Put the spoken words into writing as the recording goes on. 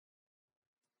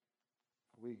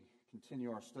We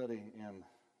continue our study in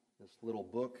this little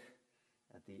book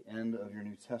at the end of your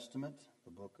New Testament,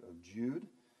 the book of Jude.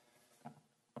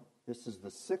 This is the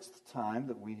 6th time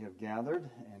that we have gathered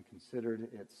and considered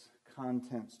its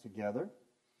contents together.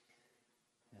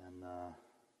 And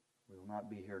we will not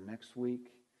be here next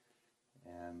week.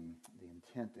 And the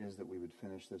intent is that we would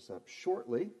finish this up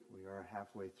shortly. We are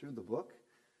halfway through the book,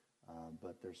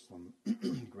 but there's some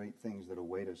great things that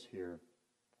await us here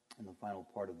in the final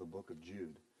part of the book of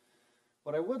Jude.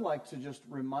 But I would like to just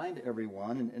remind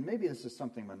everyone, and maybe this is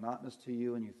something monotonous to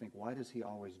you, and you think, why does he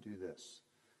always do this?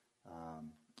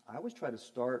 I always try to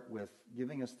start with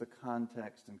giving us the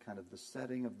context and kind of the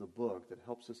setting of the book that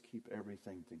helps us keep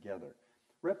everything together.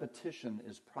 Repetition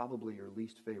is probably your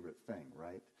least favorite thing,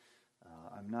 right?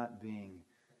 I'm not being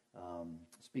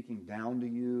speaking down to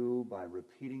you by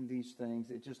repeating these things.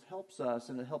 It just helps us,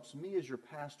 and it helps me as your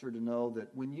pastor to know that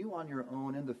when you on your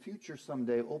own in the future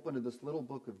someday open to this little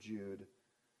book of Jude,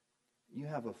 you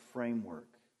have a framework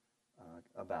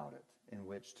about it in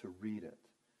which to read it.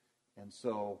 And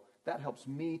so that helps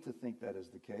me to think that is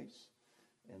the case.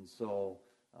 And so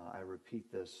I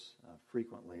repeat this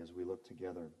frequently as we look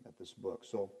together at this book.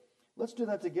 So let's do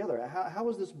that together. How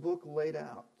is this book laid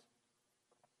out?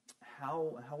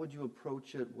 How would you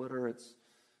approach it? What are its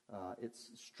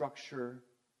structure?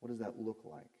 What does that look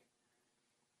like?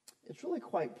 It's really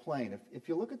quite plain. If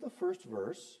you look at the first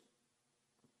verse,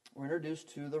 we're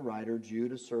introduced to the writer,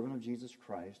 Jude, a servant of Jesus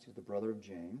Christ. He's the brother of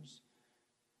James.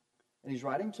 And he's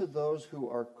writing to those who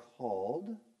are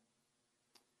called.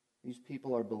 These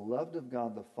people are beloved of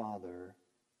God the Father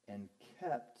and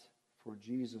kept for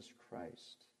Jesus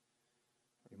Christ.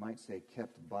 You might say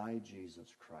kept by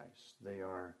Jesus Christ. They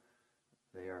are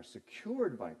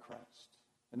secured by Christ.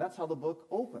 And that's how the book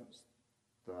opens.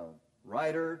 The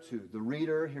writer to the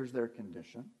reader, here's their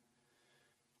condition.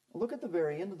 Look at the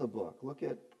very end of the book. Look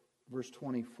at verse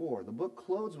 24. The book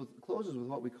closes with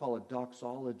what we call a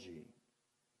doxology.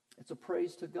 It's a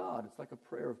praise to God. It's like a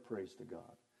prayer of praise to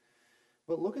God.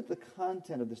 But look at the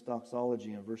content of this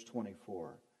doxology in verse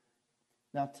 24.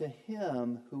 Now to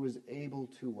him who is able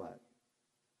to what?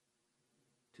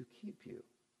 To keep you.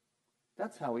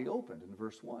 That's how he opened in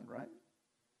verse 1, right?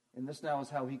 And this now is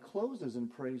how he closes in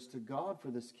praise to God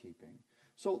for this keeping.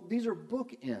 So these are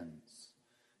bookends.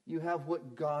 You have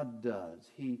what God does.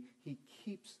 He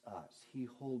keeps us. He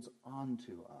holds on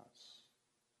to us.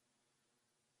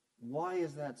 Why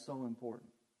is that so important?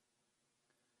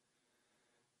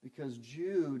 Because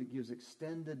Jude gives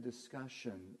extended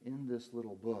discussion in this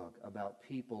little book about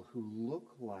people who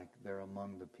look like they're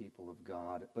among the people of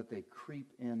God, but they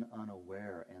creep in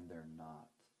unaware and they're not.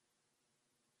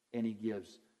 And he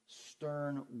gives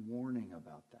stern warning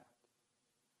about that.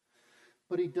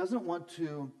 But he doesn't want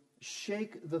to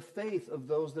shake the faith of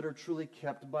those that are truly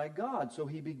kept by God, so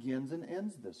he begins and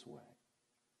ends this way.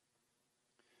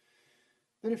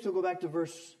 Then if you'll go back to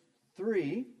verse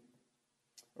 3,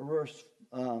 verse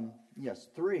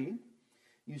 3,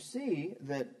 you see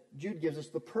that Jude gives us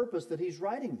the purpose that he's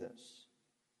writing this.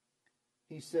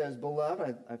 He says,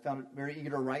 Beloved, I found it very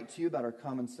eager to write to you about our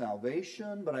common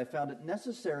salvation, but I found it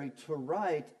necessary to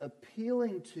write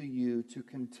appealing to you to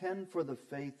contend for the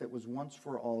faith that was once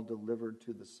for all delivered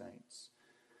to the saints.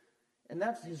 And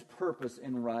that's his purpose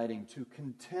in writing, to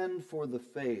contend for the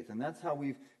faith. And that's how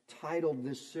we've titled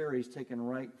this series, taken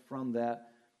right from that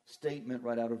statement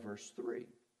right out of verse 3.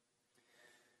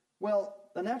 Well,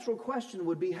 the natural question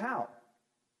would be how?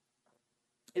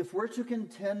 If we're to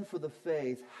contend for the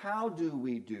faith, how do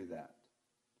we do that?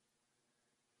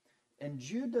 And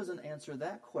Jude doesn't answer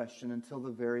that question until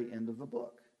the very end of the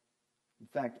book. In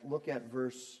fact, look at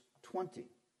verse 20.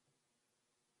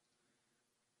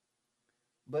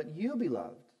 But you,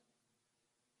 beloved,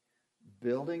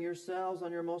 building yourselves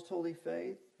on your most holy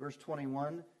faith. Verse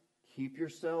 21, keep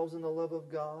yourselves in the love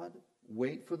of God.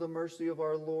 Wait for the mercy of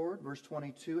our Lord. Verse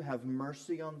 22, have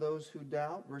mercy on those who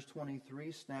doubt. Verse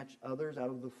 23, snatch others out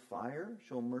of the fire.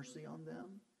 Show mercy on them.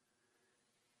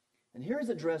 And here he's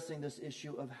addressing this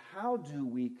issue of how do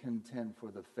we contend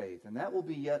for the faith. And that will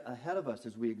be yet ahead of us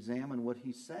as we examine what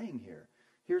he's saying here.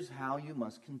 Here's how you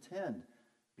must contend.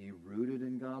 Be rooted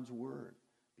in God's Word.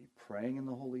 Be praying in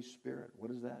the Holy Spirit.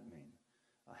 What does that mean?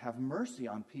 Have mercy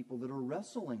on people that are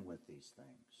wrestling with these things.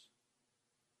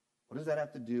 What does that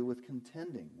have to do with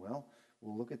contending? Well,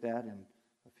 we'll look at that in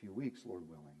a few weeks, Lord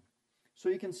willing. So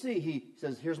you can see, he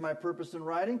says, here's my purpose in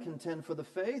writing, contend for the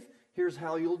faith. Here's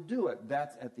how you'll do it.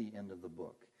 That's at the end of the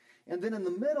book. And then in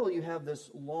the middle, you have this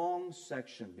long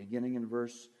section beginning in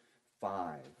verse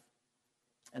 5.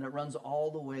 And it runs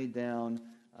all the way down,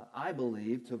 I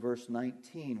believe, to verse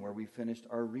 19, where we finished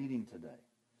our reading today.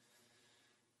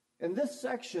 In this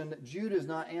section, Jude is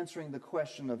not answering the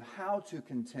question of how to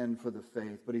contend for the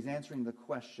faith, but he's answering the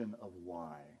question of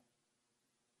why.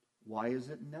 Why is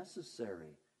it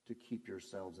necessary to keep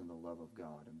yourselves in the love of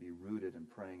God and be rooted and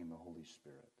praying in the Holy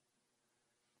Spirit?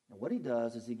 And what he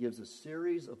does is he gives a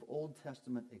series of Old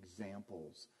Testament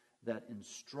examples that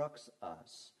instructs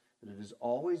us that it has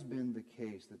always been the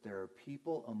case that there are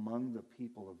people among the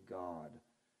people of God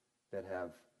that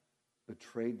have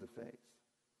betrayed the faith.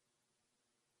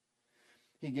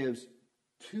 He gives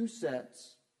two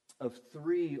sets of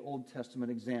three Old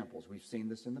Testament examples. We've seen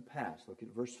this in the past. Look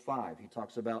at verse 5. He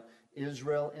talks about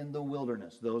Israel in the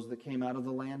wilderness, those that came out of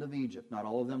the land of Egypt. Not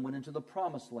all of them went into the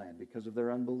promised land because of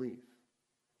their unbelief.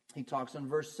 He talks in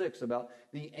verse 6 about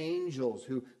the angels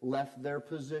who left their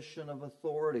position of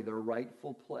authority, their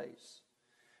rightful place.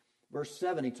 Verse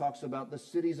 7, he talks about the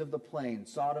cities of the plain,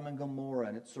 Sodom and Gomorrah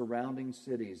and its surrounding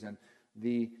cities, and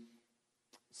the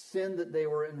sin that they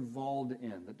were involved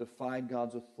in that defied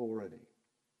God's authority.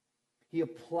 He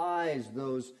applies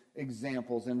those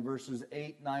examples in verses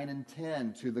 8, 9, and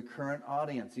 10 to the current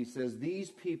audience. He says,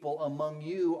 these people among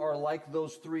you are like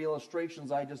those three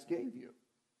illustrations I just gave you.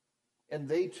 And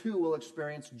they too will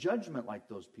experience judgment like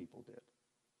those people did.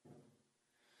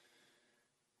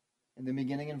 And then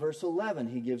beginning in verse 11,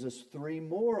 he gives us three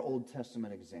more Old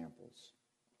Testament examples.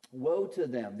 Woe to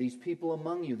them, these people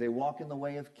among you. They walk in the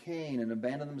way of Cain and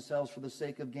abandon themselves for the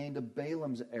sake of gain to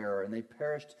Balaam's error, and they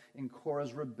perished in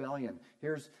Korah's rebellion.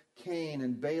 Here's Cain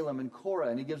and Balaam and Korah,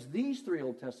 and he gives these three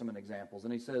Old Testament examples,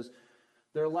 and he says,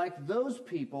 they're like those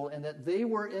people in that they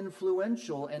were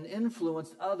influential and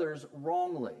influenced others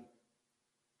wrongly.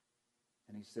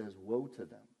 And he says, woe to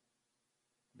them.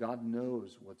 God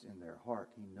knows what's in their heart.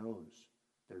 He knows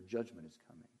their judgment is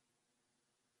coming.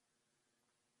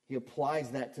 He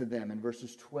applies that to them in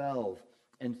verses 12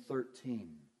 and 13.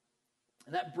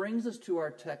 And that brings us to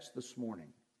our text this morning.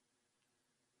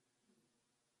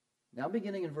 Now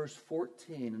beginning in verse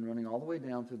 14 and running all the way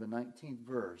down through the 19th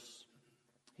verse,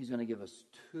 he's going to give us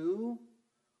two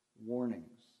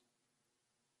warnings.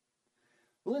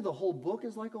 Really, the whole book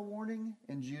is like a warning,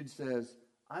 and Jude says,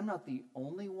 I'm not the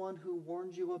only one who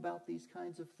warned you about these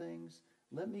kinds of things.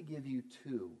 Let me give you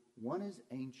two. One is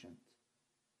ancient,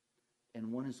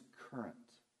 and one is current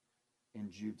in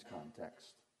Jude's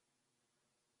context.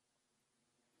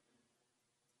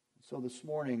 So this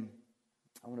morning,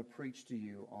 I want to preach to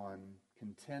you on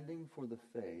contending for the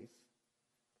faith,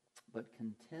 but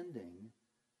contending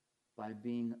by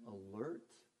being alert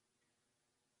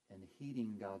and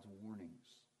heeding God's warnings.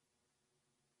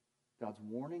 God's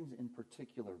warnings in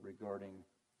particular regarding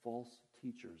false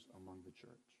teachers among the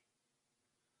church.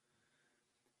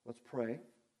 Let's pray,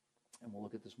 and we'll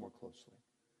look at this more closely.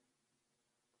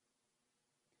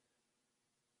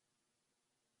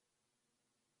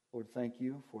 Lord, thank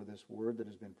you for this word that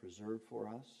has been preserved for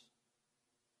us.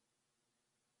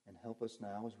 And help us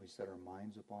now as we set our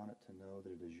minds upon it to know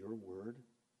that it is your word.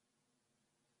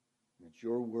 And it's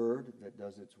your word that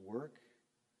does its work,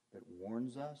 that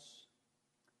warns us,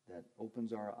 that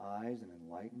opens our eyes and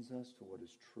enlightens us to what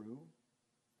is true.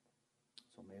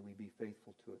 So may we be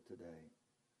faithful to it today.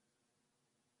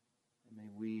 And may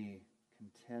we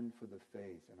contend for the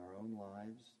faith in our own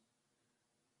lives.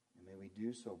 And may we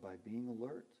do so by being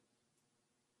alert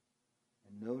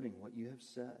and noting what you have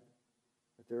said,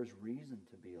 that there's reason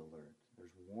to be alert.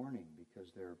 There's warning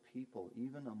because there are people,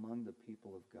 even among the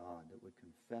people of God, that would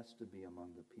confess to be among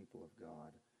the people of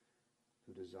God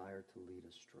who desire to lead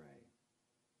astray.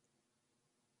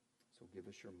 So give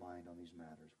us your mind on these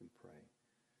matters, we pray.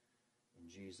 In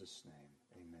Jesus'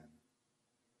 name, amen.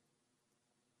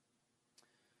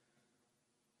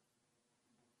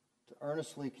 To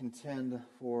earnestly contend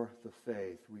for the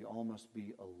faith, we all must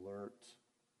be alert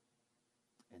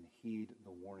and heed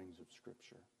the warnings of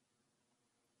Scripture.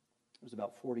 It was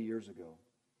about 40 years ago,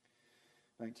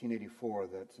 1984,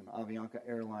 that an Avianca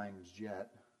Airlines jet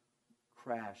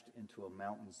crashed into a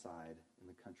mountainside in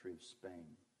the country of Spain.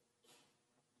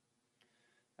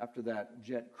 After that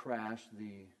jet crashed,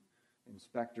 the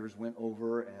inspectors went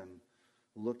over and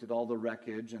looked at all the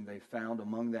wreckage, and they found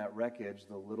among that wreckage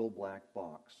the little black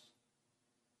box,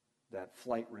 that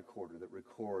flight recorder that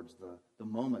records the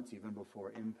moments even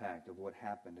before impact of what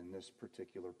happened in this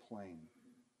particular plane.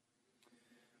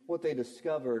 What they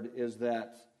discovered is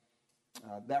that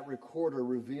that recorder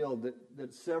revealed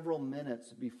that several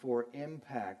minutes before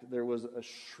impact, there was a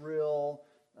shrill,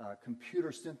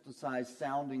 computer-synthesized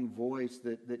sounding voice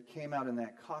that came out in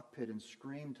that cockpit and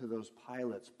screamed to those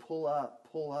pilots, pull up,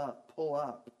 pull up, pull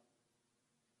up.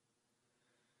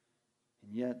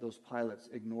 And yet those pilots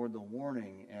ignored the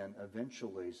warning and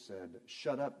eventually said,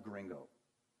 shut up, gringo,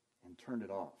 and turned it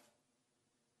off.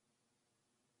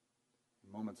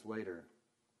 Moments later,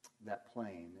 that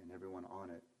plane and everyone on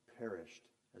it perished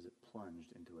as it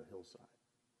plunged into a hillside.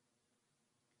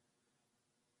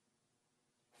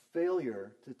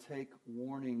 Failure to take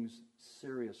warnings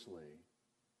seriously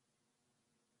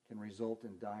can result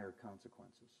in dire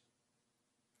consequences.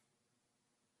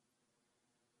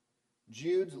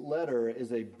 Jude's letter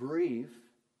is a brief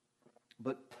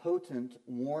but potent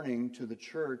warning to the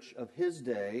church of his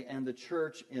day and the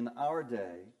church in our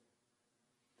day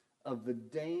of the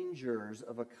dangers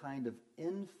of a kind of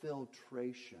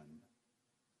infiltration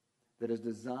that is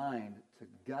designed to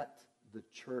gut the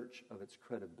church of its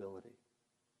credibility.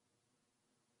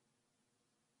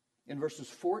 In verses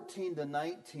 14 to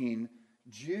 19,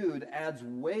 Jude adds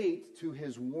weight to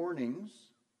his warnings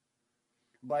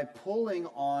by pulling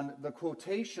on the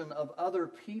quotation of other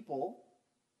people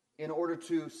in order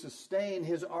to sustain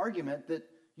his argument that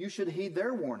you should heed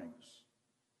their warnings.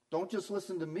 Don't just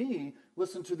listen to me,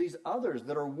 listen to these others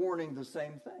that are warning the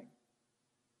same thing.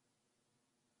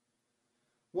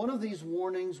 One of these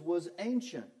warnings was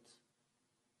ancient.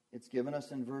 It's given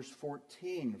us in verse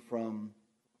 14 from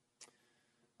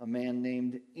a man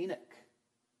named Enoch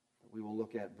that we will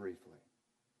look at briefly.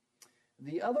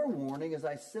 The other warning, as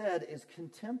I said, is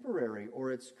contemporary,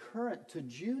 or it's current to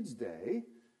Jude's day.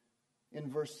 In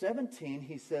verse 17,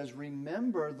 he says,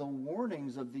 remember the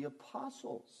warnings of the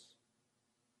apostles.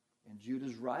 And Jude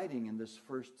is writing in this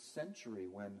first century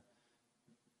when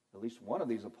at least one of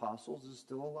these apostles is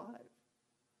still alive.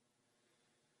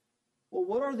 Well,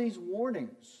 what are these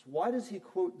warnings? Why does he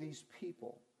quote these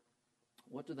people?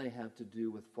 What do they have to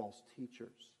do with false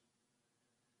teachers?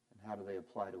 And how do they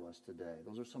apply to us today?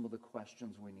 Those are some of the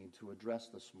questions we need to address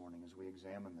this morning as we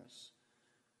examine this.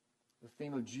 The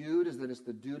theme of Jude is that it's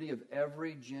the duty of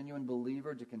every genuine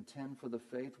believer to contend for the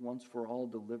faith once for all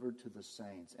delivered to the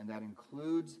saints. And that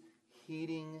includes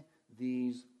heeding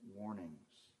these warnings.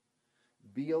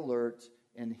 Be alert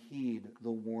and heed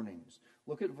the warnings.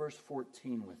 Look at verse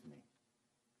 14 with me.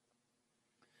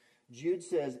 Jude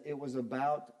says it was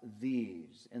about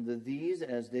these. And the these,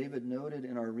 as David noted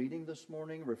in our reading this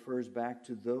morning, refers back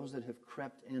to those that have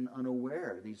crept in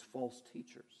unaware, these false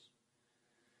teachers.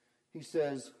 He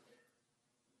says,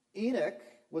 Enoch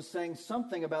was saying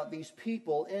something about these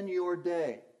people in your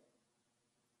day.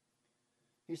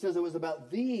 He says it was about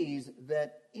these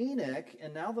that Enoch,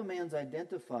 and now the man's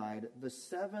identified, the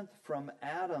seventh from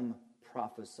Adam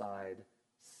prophesied,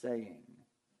 saying.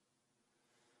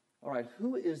 All right,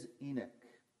 who is Enoch?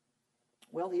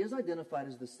 Well, he is identified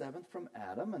as the seventh from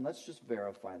Adam, and let's just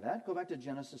verify that. Go back to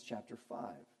Genesis chapter 5.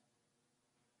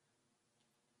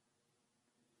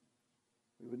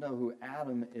 We would know who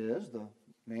Adam is, the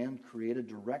man created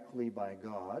directly by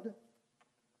God.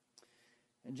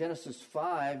 And Genesis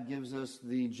 5 gives us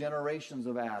the generations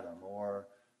of Adam, or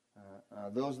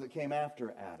those that came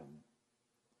after Adam.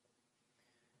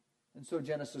 And so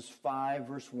Genesis 5,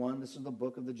 verse 1, this is the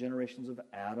book of the generations of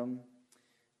Adam.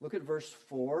 Look at verse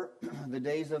 4. The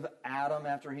days of Adam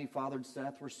after he fathered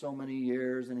Seth were so many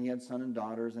years, and he had sons and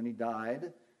daughters, and he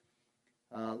died.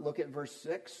 Look at verse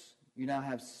 6. You now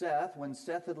have Seth. When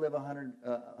Seth had lived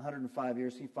 105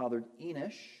 years, he fathered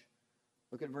Enosh.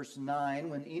 Look at verse 9.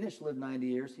 When Enosh lived 90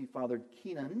 years, he fathered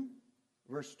Kenan.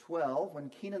 Verse 12. When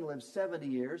Kenan lived 70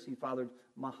 years, he fathered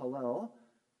Mahalalel.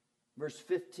 Verse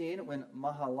 15. When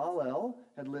Mahalalel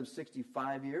had lived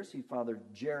 65 years, he fathered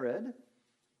Jared.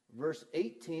 Verse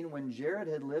 18. When Jared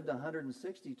had lived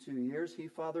 162 years, he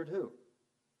fathered who?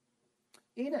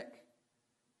 Enoch.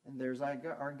 And there's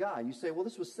our guy. You say, well,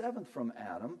 this was seventh from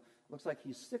Adam. Looks like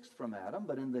he's sixth from Adam,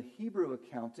 but in the Hebrew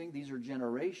accounting, these are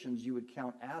generations. You would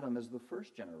count Adam as the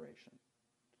first generation.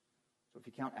 So if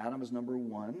you count Adam as number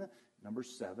 1, number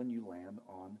 7, you land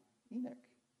on Enoch.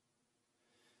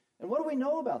 And what do we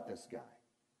know about this guy?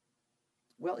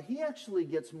 Well, he actually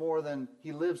gets more than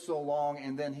he lived so long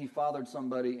and then he fathered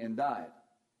somebody and died.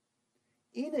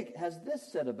 Enoch has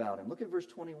this said about him. Look at verse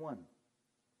 21.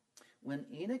 When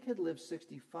Enoch had lived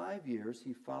 65 years,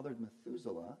 he fathered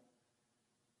Methuselah.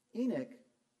 Enoch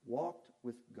walked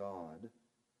with God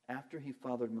after he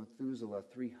fathered Methuselah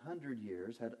 300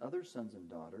 years, had other sons and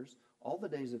daughters. All the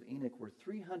days of Enoch were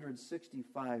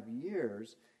 365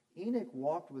 years. Enoch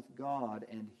walked with God,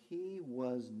 and he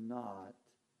was not,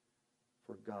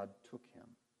 for God took him.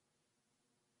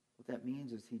 What that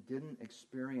means is he didn't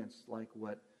experience like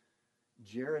what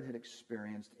Jared had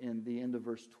experienced in the end of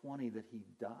verse 20, that he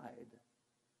died.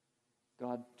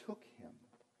 God took him.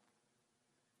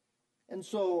 And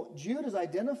so Jude is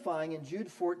identifying in Jude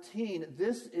 14,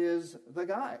 this is the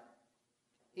guy.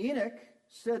 Enoch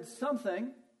said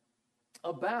something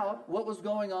about what was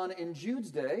going on in Jude's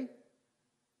day.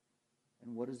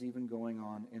 and what is even going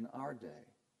on in our day.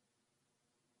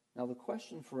 Now, the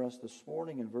question for us this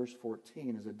morning in verse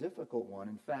 14 is a difficult one.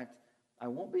 In fact, I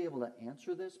won't be able to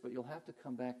answer this, but you'll have to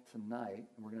come back tonight,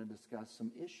 and we're going to discuss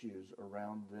some issues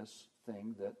around this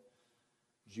thing that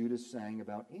Jude is saying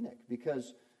about Enoch.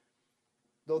 Because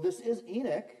though this is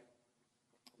Enoch,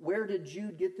 where did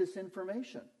Jude get this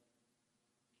information?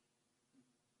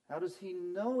 How does he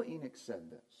know Enoch said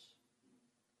this?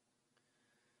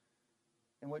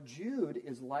 And what Jude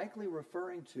is likely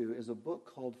referring to is a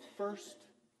book called First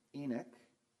Enoch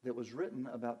that was written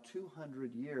about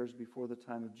 200 years before the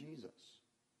time of Jesus.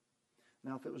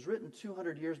 Now, if it was written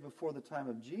 200 years before the time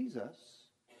of Jesus,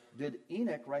 did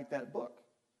Enoch write that book?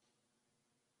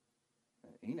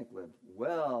 Enoch lived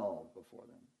well before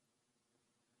then.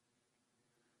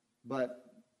 But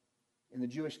in the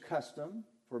Jewish custom,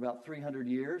 for about 300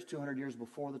 years, 200 years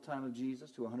before the time of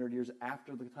Jesus to 100 years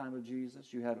after the time of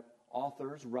Jesus, you had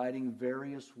authors writing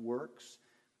various works,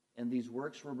 and these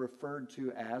works were referred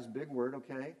to as, big word,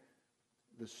 okay,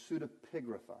 the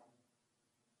pseudepigrapha,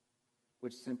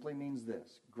 which simply means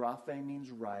this. Graphe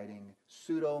means writing.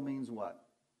 Pseudo means what?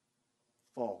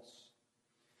 False.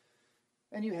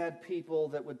 And you had people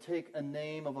that would take a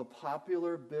name of a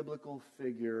popular biblical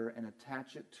figure and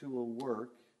attach it to a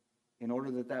work in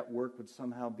order that that work would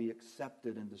somehow be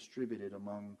accepted and distributed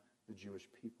among the Jewish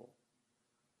people.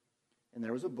 And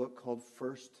there was a book called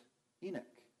First Enoch.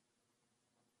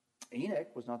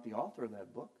 Enoch was not the author of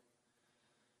that book.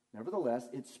 Nevertheless,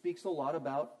 it speaks a lot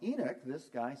about Enoch, this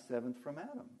guy seventh from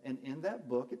Adam. And in that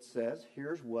book it says,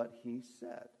 here's what he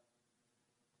said.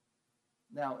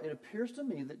 Now, it appears to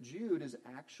me that Jude is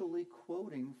actually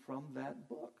quoting from that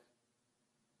book.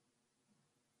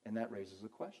 And that raises a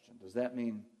question. Does that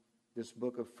mean this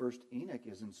book of First Enoch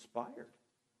is inspired?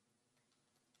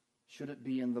 Should it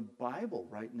be in the Bible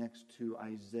right next to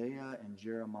Isaiah and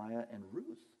Jeremiah and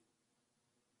Ruth?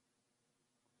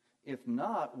 If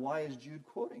not, why is Jude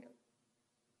quoting it?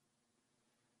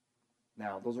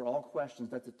 Now, those are all questions.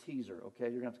 That's a teaser, okay?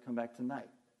 You're going to have to come back tonight.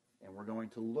 And we're going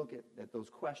to look at those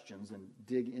questions and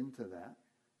dig into that.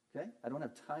 Okay? I don't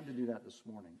have time to do that this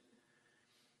morning.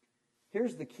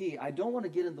 Here's the key. I don't want to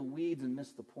get in the weeds and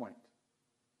miss the point.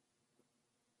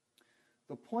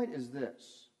 The point is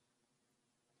this.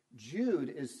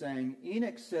 Jude is saying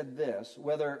Enoch said this,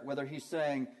 whether he's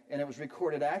saying, and it was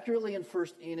recorded accurately in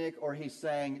First Enoch, or he's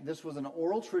saying this was an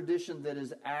oral tradition that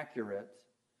is accurate.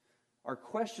 Our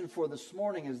question for this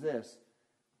morning is this.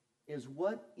 Is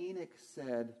what Enoch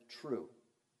said true?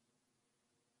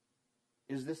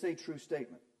 Is this a true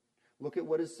statement? Look at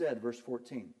what is said, verse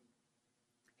 14.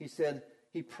 He said,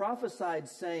 he prophesied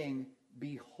saying,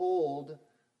 behold,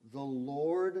 the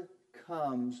Lord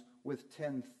comes with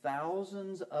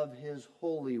 10,000s of his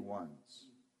holy ones.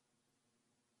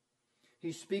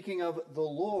 He's speaking of the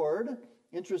Lord.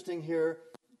 Interesting here,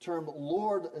 term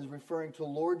Lord is referring to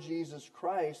Lord Jesus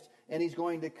Christ, and he's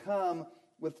going to come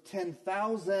with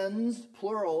 10,000s,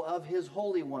 plural, of his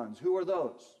holy ones. Who are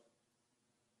those?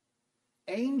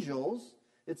 Angels.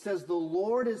 It says the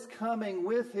Lord is coming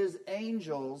with his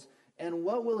angels, and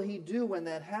what will he do when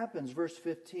that happens? Verse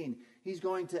 15. He's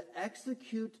going to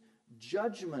execute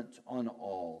judgment on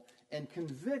all and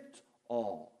convict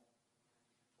all.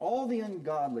 All the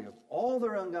ungodly, of all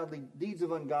their ungodly deeds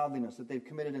of ungodliness that they've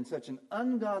committed in such an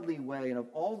ungodly way, and of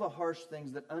all the harsh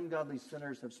things that ungodly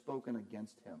sinners have spoken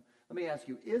against him. Let me ask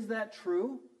you, is that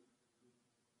true?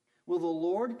 Will the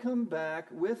Lord come back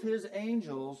with his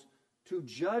angels to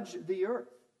judge the earth?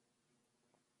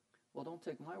 Well, don't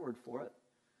take my word for it.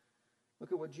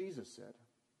 Look at what Jesus said.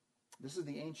 This is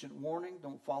the ancient warning.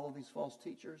 Don't follow these false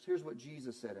teachers. Here's what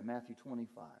Jesus said in Matthew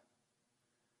 25.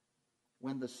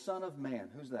 When the Son of Man,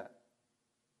 who's that?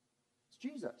 It's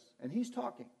Jesus. And he's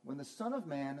talking. When the Son of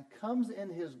Man comes in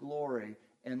his glory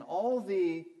and all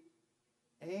the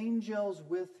angels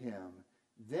with him,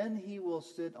 then he will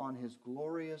sit on his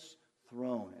glorious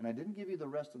throne. And I didn't give you the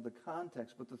rest of the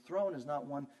context, but the throne is not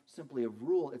one simply of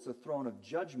rule. It's a throne of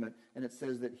judgment. And it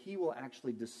says that he will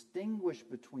actually distinguish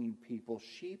between people,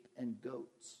 sheep and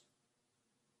goats.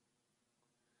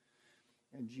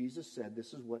 And Jesus said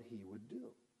this is what he would do.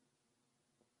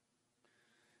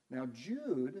 Now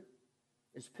Jude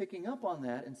is picking up on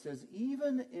that and says,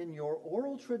 even in your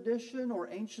oral tradition or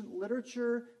ancient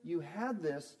literature, you had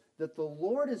this, that the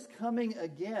Lord is coming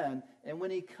again, and when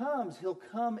he comes, he'll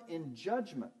come in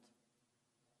judgment.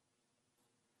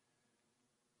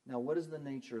 Now, what is the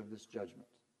nature of this judgment?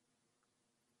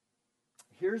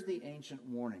 Here's the ancient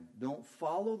warning. Don't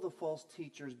follow the false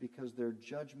teachers because their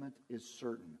judgment is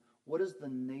certain. What is the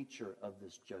nature of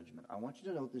this judgment? I want you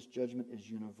to note this judgment is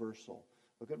universal.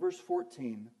 Look at verse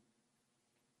 14.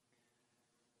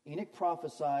 Enoch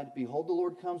prophesied, behold, the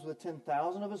Lord comes with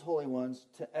 10,000 of his holy ones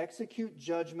to execute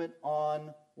judgment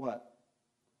on what?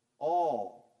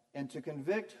 All. And to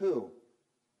convict who?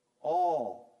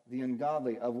 All the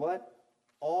ungodly. Of what?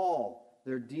 All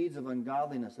their deeds of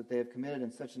ungodliness that they have committed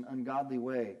in such an ungodly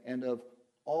way, and of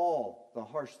all the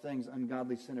harsh things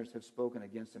ungodly sinners have spoken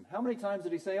against him. How many times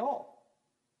did he say all?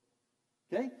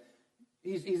 Okay?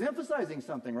 He's emphasizing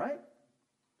something, right?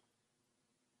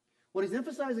 What he's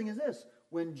emphasizing is this.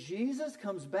 When Jesus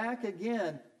comes back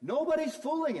again, nobody's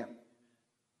fooling him.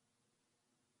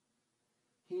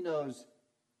 He knows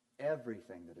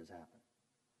everything that has happened.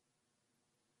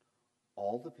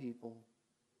 All the people,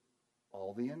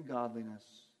 all the ungodliness,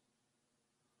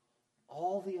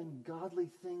 all the ungodly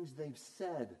things they've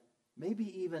said,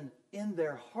 maybe even in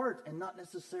their heart and not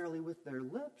necessarily with their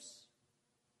lips.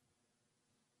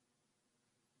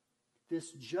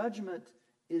 This judgment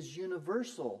is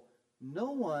universal.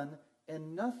 No one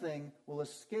and nothing will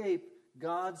escape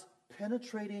God's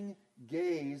penetrating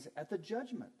gaze at the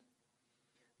judgment,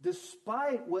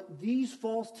 despite what these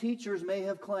false teachers may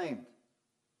have claimed.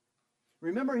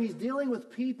 Remember, he's dealing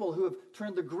with people who have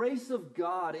turned the grace of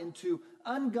God into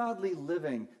ungodly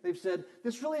living. They've said,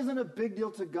 this really isn't a big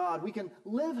deal to God. We can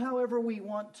live however we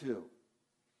want to.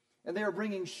 And they are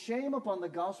bringing shame upon the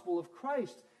gospel of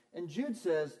Christ. And Jude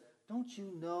says, don't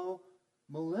you know,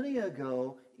 millennia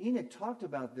ago, Enoch talked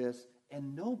about this,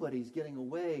 and nobody's getting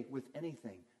away with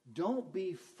anything. Don't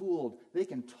be fooled. They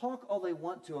can talk all they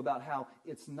want to about how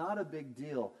it's not a big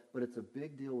deal, but it's a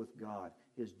big deal with God.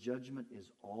 His judgment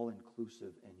is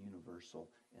all-inclusive and universal,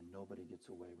 and nobody gets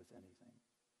away with anything.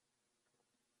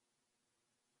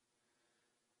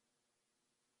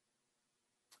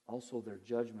 Also, their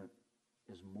judgment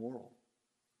is moral.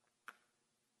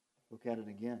 Look at it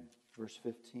again, verse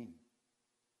 15.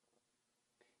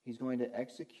 He's going to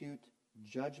execute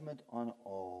judgment on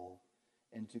all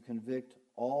and to convict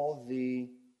all the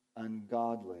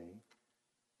ungodly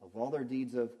of all their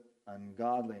deeds of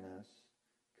ungodliness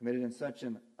committed in such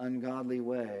an ungodly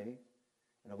way,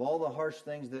 and of all the harsh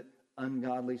things that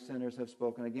ungodly sinners have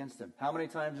spoken against him. How many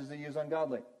times does he use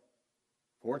ungodly?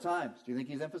 4 times. Do you think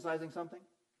he's emphasizing something?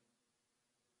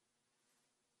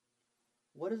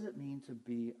 What does it mean to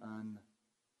be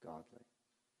ungodly?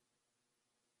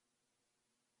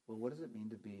 Well, what does it mean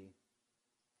to be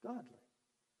godly?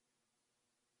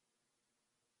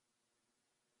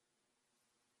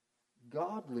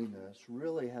 Godliness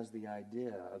really has the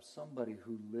idea of somebody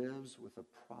who lives with a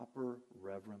proper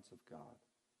reverence of God.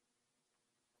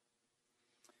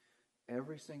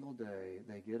 Every single day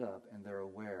they get up and they're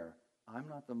aware, I'm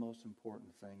not the most important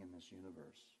thing in this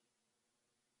universe.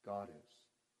 God is.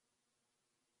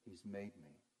 He's made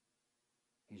me.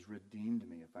 He's redeemed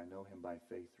me if I know him by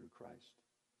faith through Christ.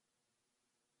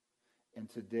 And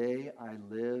today I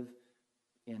live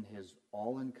in his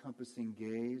all-encompassing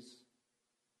gaze.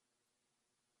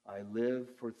 I live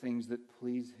for things that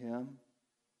please him.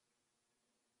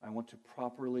 I want to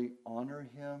properly honor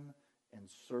him and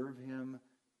serve him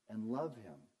and love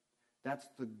him. That's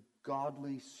the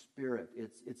godly spirit.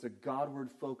 It's a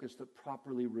Godward focus that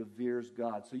properly reveres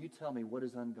God. So you tell me, what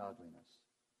is ungodliness?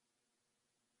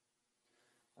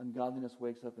 Ungodliness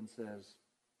wakes up and says,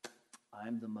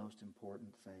 I'm the most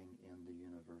important thing in the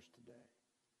universe today.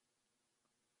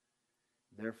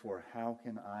 Therefore, how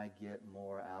can I get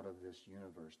more out of this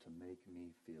universe to make me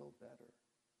feel better?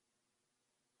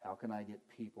 How can I get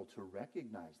people to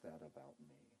recognize that about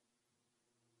me?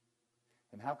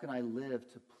 And how can I live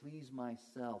to please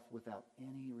myself without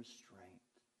any restraint?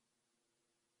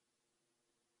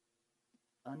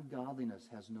 Ungodliness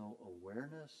has no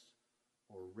awareness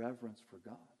or reverence for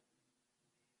God.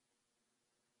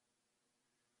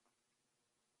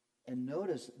 And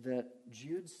notice that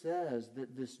Jude says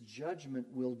that this judgment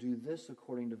will do this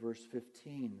according to verse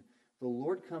 15. The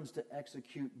Lord comes to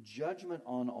execute judgment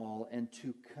on all and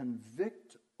to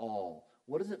convict all.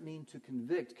 What does it mean to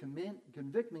convict?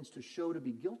 Convict means to show to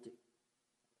be guilty.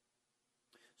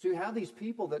 So you have these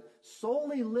people that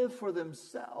solely live for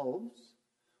themselves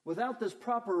without this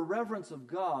proper reverence of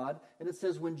God. And it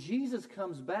says when Jesus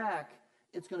comes back,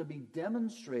 it's going to be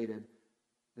demonstrated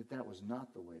that that was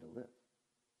not the way to live.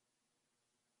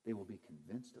 They will be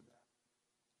convinced of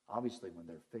that. Obviously, when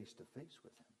they're face to face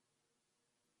with him.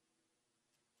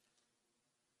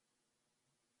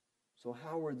 So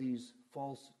how were these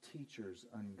false teachers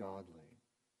ungodly?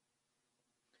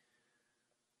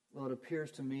 Well, it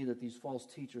appears to me that these false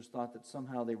teachers thought that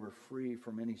somehow they were free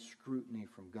from any scrutiny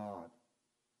from God.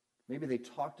 Maybe they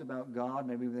talked about God,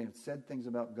 maybe they had said things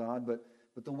about God, but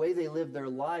the way they lived their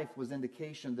life was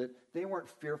indication that they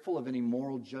weren't fearful of any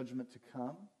moral judgment to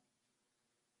come.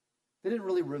 They didn't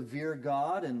really revere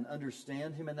God and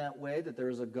understand him in that way, that there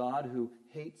is a God who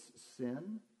hates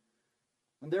sin.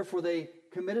 And therefore they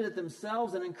committed it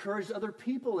themselves and encouraged other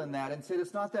people in that and said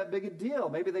it's not that big a deal.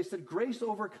 Maybe they said grace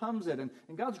overcomes it, and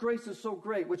God's grace is so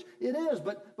great, which it is,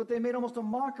 but they made almost a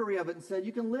mockery of it and said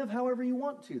you can live however you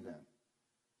want to then.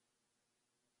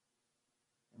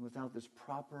 And without this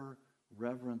proper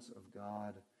reverence of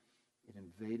God, it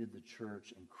invaded the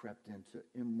church and crept into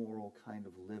immoral kind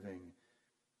of living.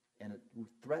 And it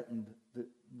threatened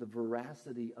the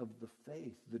veracity of the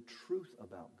faith, the truth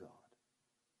about God,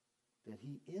 that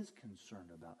he is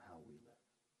concerned about how we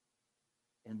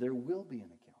live. And there will be an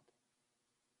accounting.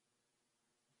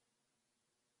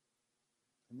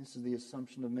 And this is the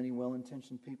assumption of many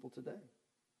well-intentioned people today.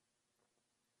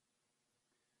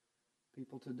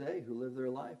 People today who live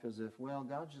their life as if, well,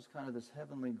 God's just kind of this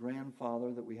heavenly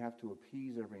grandfather that we have to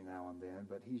appease every now and then,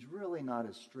 but he's really not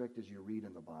as strict as you read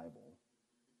in the Bible.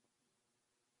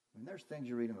 I mean, there's things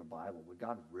you read in the Bible. Would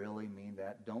God really mean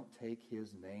that? Don't take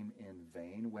his name in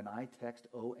vain. When I text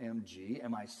OMG,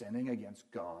 am I sinning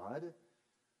against God?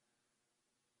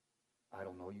 I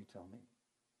don't know. You tell me.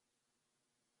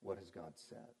 What has God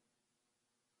said?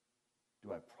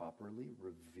 Do I properly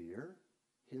revere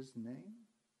his name?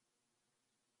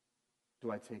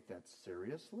 Do I take that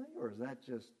seriously? Or is that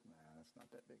just, that's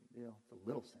not that big a deal. It's a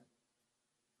little sin.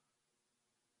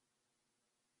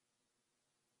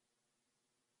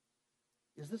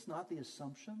 Is this not the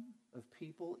assumption of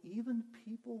people, even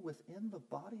people within the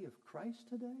body of Christ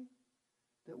today,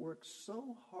 that work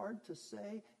so hard to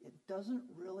say it doesn't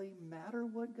really matter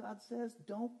what God says?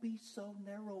 Don't be so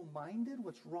narrow-minded.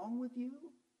 What's wrong with you?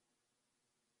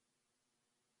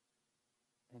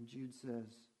 And Jude says,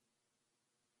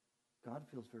 God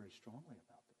feels very strongly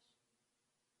about this.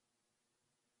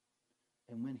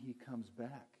 And when he comes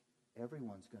back,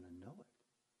 everyone's going to know it.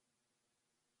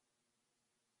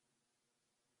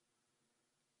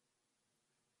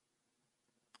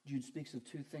 Jude speaks of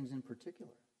two things in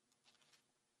particular.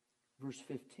 Verse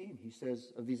 15, he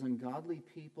says, of these ungodly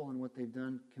people and what they've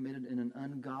done, committed in an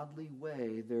ungodly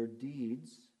way, their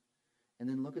deeds. And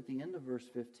then look at the end of verse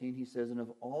 15, he says, and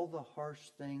of all the harsh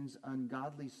things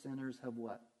ungodly sinners have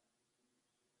what?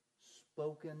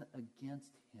 Spoken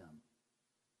against him.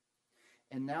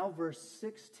 And now verse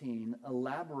 16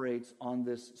 elaborates on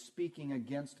this speaking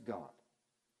against God.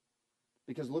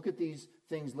 Because look at these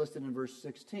things listed in verse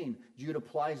 16. Jude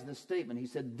applies this statement. He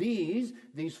said, these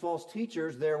false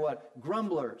teachers, they're what?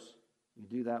 Grumblers. You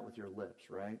do that with your lips,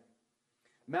 right?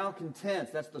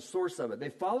 Malcontents, that's the source of it. They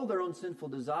follow their own sinful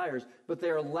desires, but they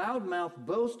are loudmouth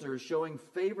boasters showing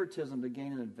favoritism to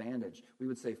gain an advantage. We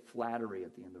would say flattery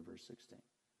at the end of verse 16.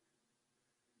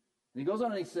 And he goes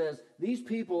on and he says, these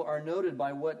people are noted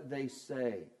by what they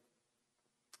say.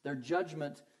 Their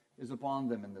judgment is upon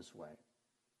them in this way.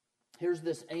 Here's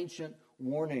this ancient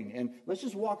warning. And let's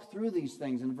just walk through these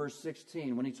things in verse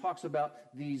 16 when he talks about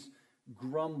these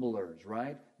grumblers,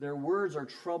 right? Their words are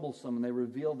troublesome and they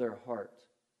reveal their heart.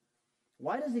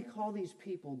 Why does he call these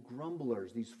people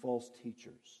grumblers, these false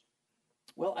teachers?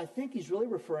 Well, I think he's really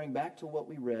referring back to what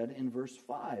we read in verse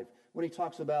 5 when he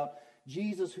talks about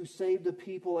Jesus who saved the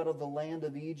people out of the land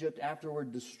of Egypt,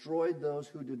 afterward destroyed those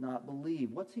who did not believe.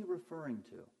 What's he referring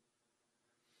to?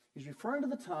 He's referring to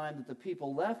the time that the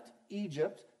people left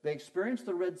Egypt. They experienced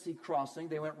the Red Sea crossing.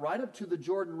 They went right up to the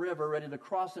Jordan River, ready to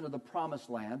cross into the Promised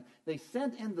Land. They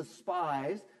sent in the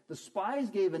spies. The spies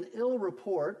gave an ill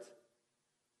report,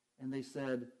 and they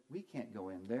said, we can't go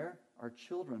in there. Our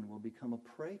children will become a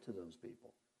prey to those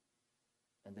people.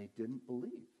 And they didn't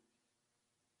believe.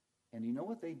 And you know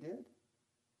what they did?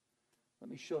 Let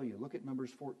me show you. Look at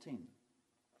Numbers 14.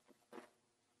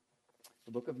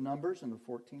 The book of Numbers in the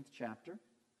 14th chapter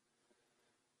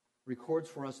records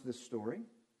for us this story.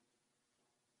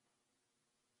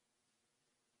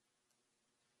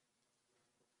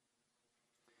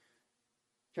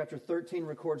 Chapter 13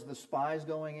 records the spies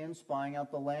going in, spying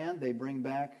out the land. They bring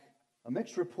back a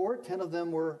mixed report. 10 of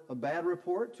them were a bad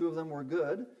report. 2 of them were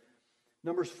good.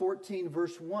 Numbers 14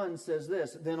 verse 1 says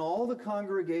this, then all the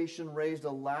congregation raised a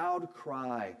loud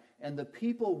cry, and the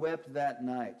people wept that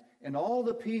night. And all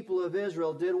the people of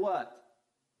Israel did what?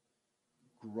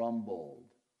 Grumbled.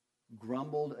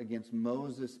 Grumbled against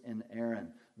Moses and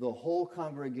Aaron. The whole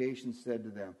congregation said to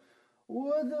them,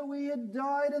 would that we had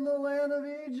died in the land of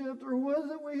Egypt, or would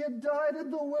that we had died in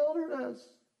the wilderness.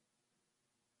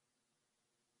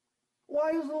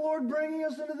 Why is the Lord bringing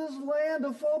us into this land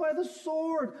to fall by the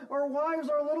sword? Our wives,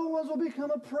 our little ones will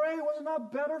become a prey. Was it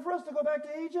not better for us to go back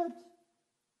to Egypt?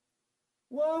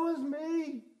 Woe is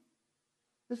me.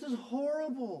 This is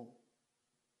horrible.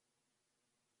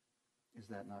 Is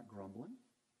that not grumbling?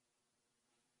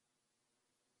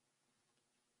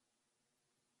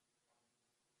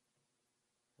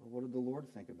 Well, what did the Lord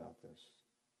think about this?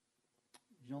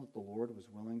 Did you know that the Lord was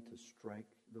willing to strike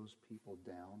those people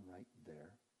down right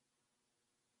there?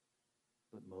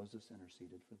 But Moses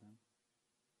interceded for them.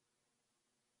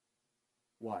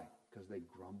 Why? Because they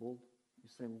grumbled? You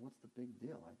say, well, what's the big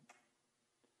deal?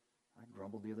 I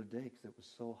grumbled the other day because it was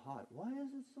so hot. Why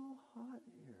is it so hot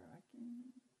here?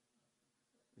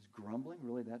 Is grumbling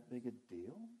really that big a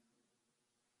deal?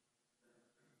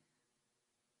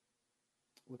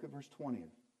 Look at verse 20 of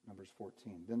Numbers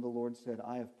 14. Then the Lord said,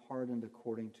 I have pardoned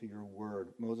according to your word.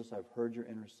 Moses, I've heard your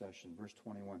intercession. Verse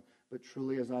 21. But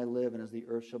truly as I live and as the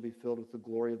earth shall be filled with the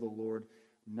glory of the Lord,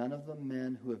 none of the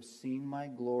men who have seen my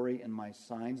glory and my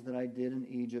signs that I did in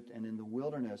Egypt and in the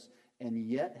wilderness, and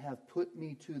yet have put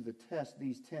me to the test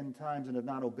these 10 times and have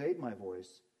not obeyed my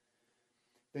voice,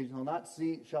 they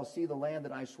shall see the land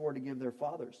that I swore to give their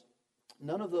fathers.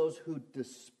 None of those who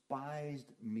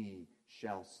despised me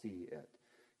shall see it.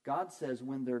 God says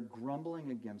when they're grumbling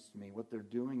against me, what they're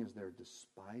doing is they're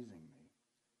despising me.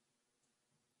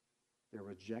 They're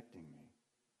rejecting me.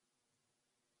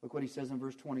 Look what he says in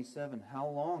verse 27. How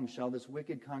long shall this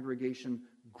wicked congregation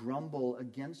grumble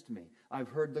against me? I've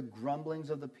heard the grumblings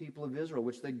of the people of Israel,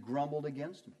 which they grumbled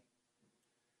against me.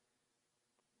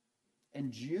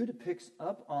 And Jude picks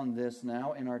up on this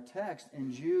now in our text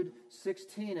in Jude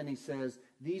 16, and he says,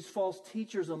 these false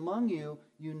teachers among you,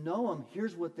 you know them.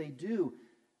 Here's what they do.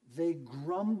 They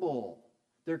grumble.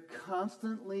 They're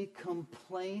constantly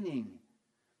complaining.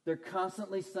 They're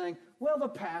constantly saying, well, the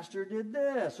pastor did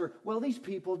this, or, well, these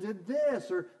people did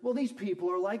this, or, well, these people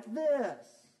are like this.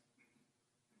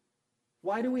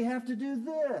 Why do we have to do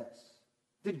this?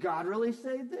 Did God really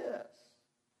say this?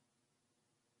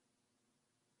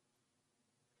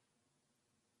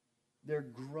 They're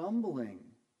grumbling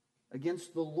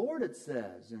against the Lord, it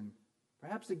says, and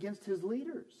perhaps against his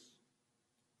leaders.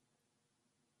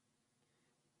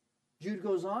 Jude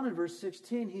goes on in verse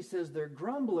 16. He says they're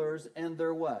grumblers and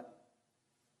they're what?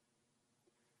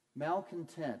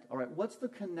 Malcontent. All right, what's the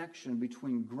connection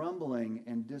between grumbling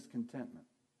and discontentment?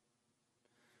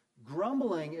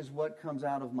 Grumbling is what comes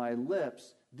out of my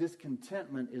lips.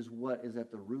 Discontentment is what is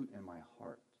at the root in my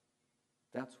heart.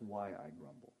 That's why I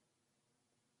grumble.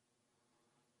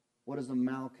 What is a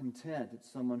malcontent?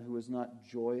 It's someone who is not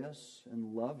joyous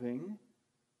and loving,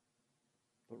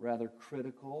 but rather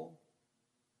critical,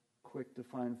 quick to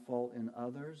find fault in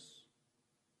others,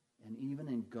 and even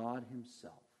in God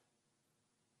himself.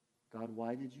 God,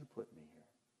 why did you put me here?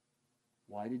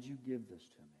 Why did you give this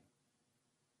to me?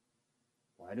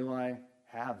 Why do I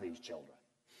have these children?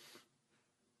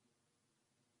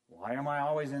 Why am I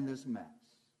always in this mess?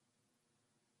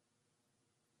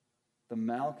 The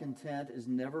malcontent is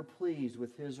never pleased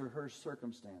with his or her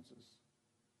circumstances.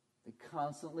 They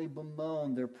constantly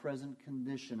bemoan their present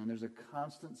condition, and there's a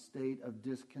constant state of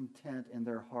discontent in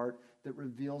their heart that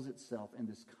reveals itself in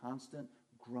this constant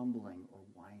grumbling or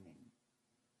whining.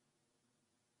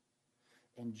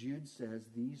 And Jude says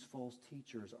these false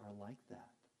teachers are like that.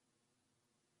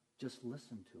 Just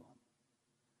listen to them.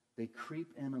 They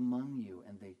creep in among you,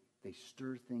 and they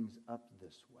stir things up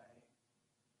this way.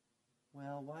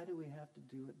 Well, why do we have to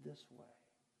do it this way?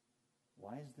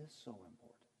 Why is this so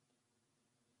important?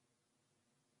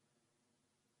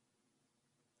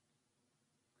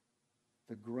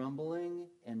 The grumbling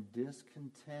and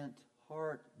discontent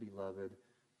heart, beloved,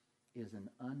 is an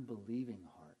unbelieving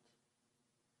heart.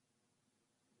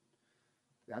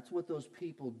 That's what those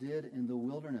people did in the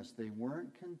wilderness. They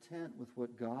weren't content with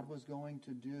what God was going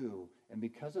to do. And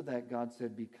because of that, God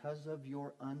said, because of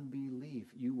your unbelief,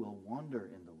 you will wander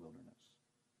in the wilderness.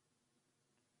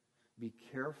 Be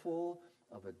careful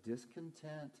of a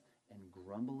discontent and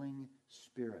grumbling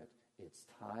spirit. It's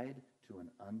tied to an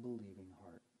unbelieving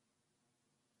heart.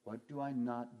 What do I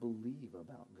not believe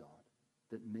about God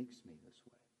that makes me this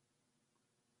way?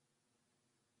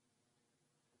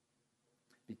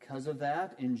 Because of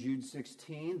that, in Jude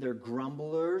 16, they're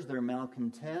grumblers, they're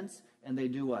malcontents, and they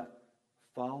do what?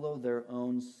 Follow their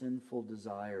own sinful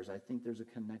desires. I think there's a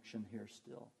connection here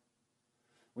still.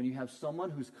 When you have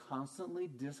someone who's constantly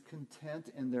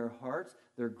discontent in their hearts,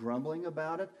 they're grumbling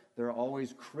about it, they're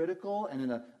always critical and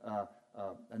in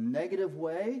a negative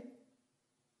way,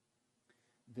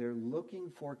 they're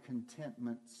looking for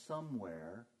contentment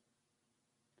somewhere,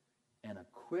 and a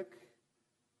quick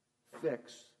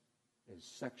fix is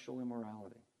sexual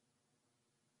immorality.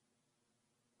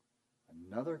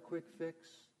 Another quick fix,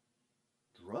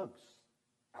 drugs,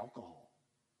 alcohol.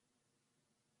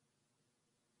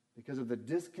 Because of the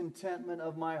discontentment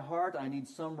of my heart, I need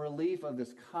some relief of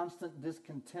this constant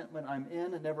discontentment I'm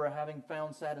in and never having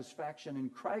found satisfaction in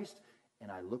Christ,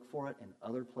 and I look for it in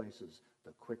other places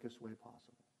the quickest way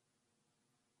possible.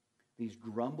 These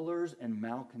grumblers and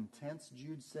malcontents,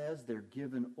 Jude says, they're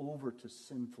given over to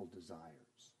sinful desires.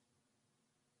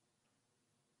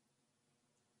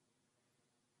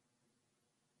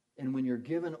 And when you're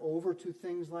given over to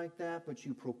things like that, but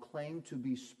you proclaim to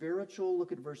be spiritual,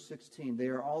 look at verse 16. They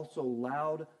are also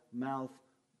loud-mouthed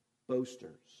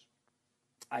boasters.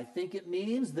 I think it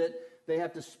means that they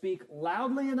have to speak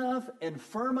loudly enough and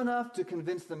firm enough to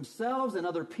convince themselves and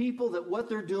other people that what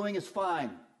they're doing is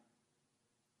fine.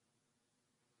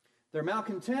 They're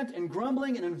malcontent and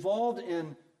grumbling and involved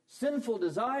in sinful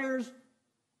desires,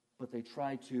 but they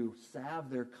try to salve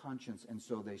their conscience, and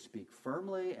so they speak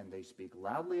firmly and they speak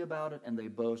loudly about it, and they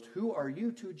boast, "Who are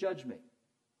you to judge me?"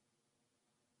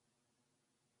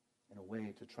 in a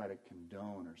way to try to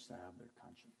condone or salve their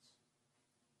conscience.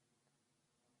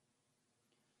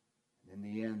 In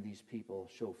the end, these people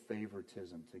show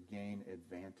favoritism to gain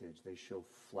advantage. They show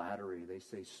flattery. They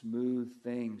say smooth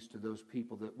things to those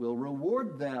people that will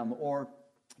reward them or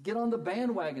get on the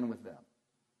bandwagon with them.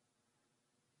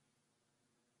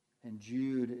 And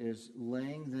Jude is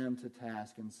laying them to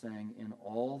task and saying, in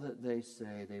all that they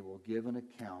say, they will give an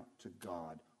account to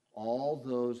God. All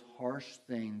those harsh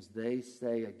things they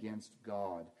say against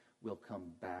God will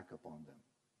come back upon them.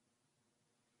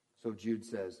 So Jude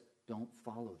says, don't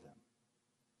follow them.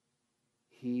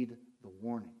 Heed the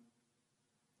warning.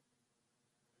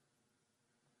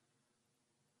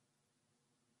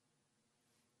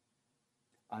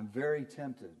 I'm very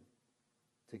tempted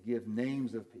to give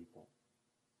names of people,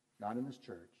 not in this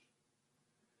church,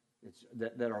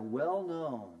 that are well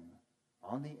known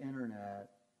on the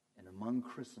internet and among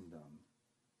Christendom,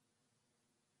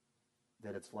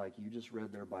 that it's like you just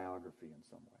read their biography in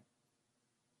some way.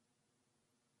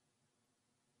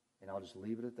 And I'll just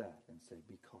leave it at that and say,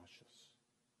 be cautious.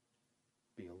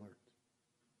 Be alert.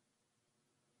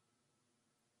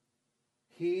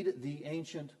 Heed the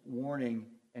ancient warning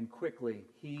and quickly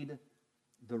heed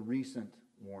the recent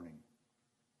warning.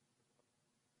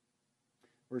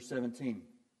 Verse 17.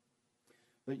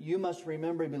 But you must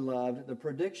remember, beloved, the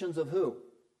predictions of who?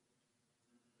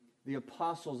 The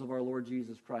apostles of our Lord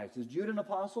Jesus Christ. Is Jude an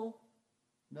apostle?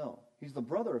 No. He's the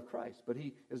brother of Christ, but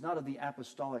he is not of the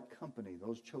apostolic company,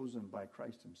 those chosen by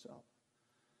Christ himself.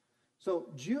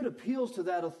 So Jude appeals to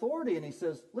that authority and he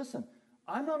says, listen,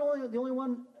 I'm not only the only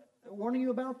one warning you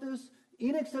about this.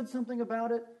 Enoch said something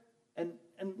about it. And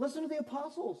listen to the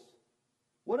apostles.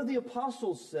 What have the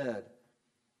apostles said?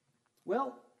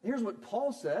 Well, here's what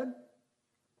Paul said.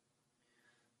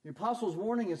 The apostles'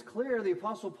 warning is clear. The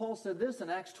apostle Paul said this in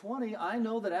Acts 20, I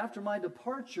know that after my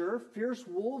departure, fierce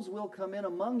wolves will come in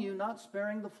among you, not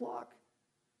sparing the flock.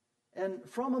 And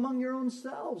from among your own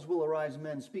selves will arise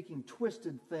men speaking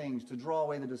twisted things to draw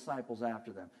away the disciples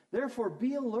after them. Therefore,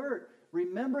 be alert,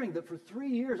 remembering that for 3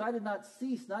 years I did not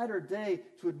cease night or day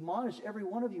to admonish every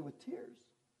one of you with tears.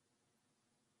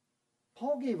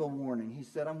 Paul gave a warning. He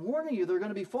said, I'm warning you, there are going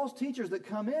to be false teachers that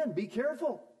come in. Be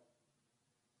careful.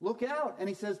 Look out. And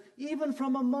he says, even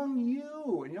from among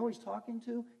you. And you know who he's talking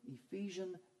to?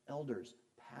 Ephesian elders,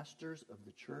 pastors of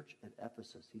the church at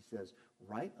Ephesus. He says,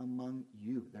 right among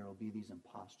you there will be these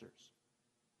imposters.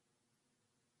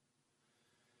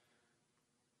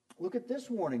 Look at this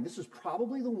warning. This is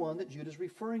probably the one that Jude is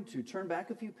referring to. Turn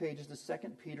back a few pages to 2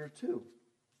 Peter 2.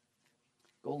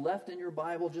 Go left in your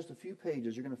Bible just a few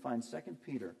pages. You're going to find 2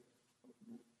 Peter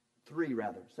 3,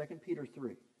 rather. 2 Peter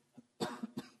 3.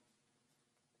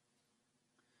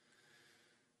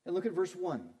 And look at verse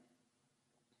 1.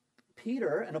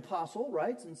 Peter, an apostle,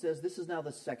 writes and says, this is now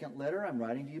the second letter I'm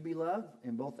writing to you, beloved.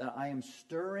 In both, I am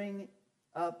stirring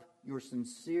up your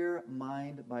sincere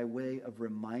mind by way of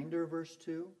reminder, verse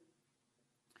 2,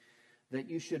 that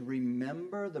you should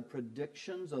remember the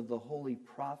predictions of the holy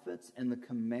prophets and the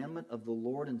commandment of the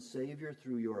Lord and Savior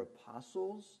through your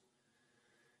apostles,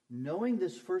 knowing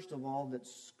this first of all, that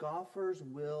scoffers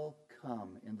will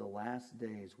come in the last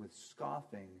days with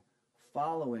scoffing,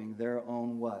 following their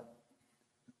own what?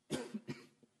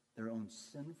 Their own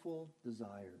sinful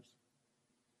desires.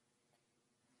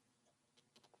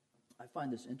 I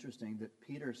find this interesting that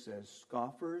Peter says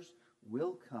scoffers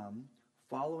will come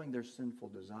following their sinful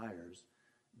desires.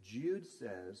 Jude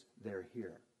says they're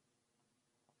here.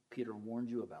 Peter warned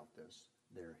you about this.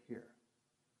 They're here.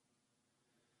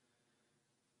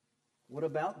 What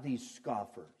about these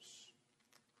scoffers?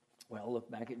 Well,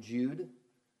 look back at Jude,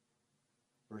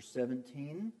 verse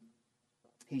 17.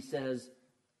 He says,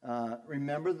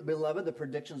 remember, beloved, the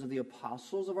predictions of the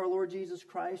apostles of our Lord Jesus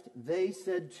Christ. They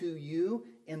said to you,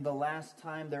 in the last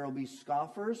time there will be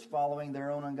scoffers following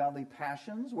their own ungodly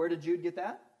passions. Where did Jude get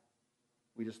that?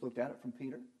 We just looked at it from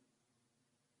Peter.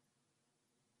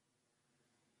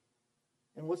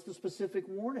 And what's the specific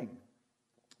warning?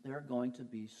 There are going to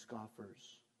be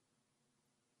scoffers.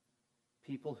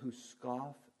 People who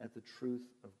scoff at the truth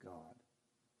of God.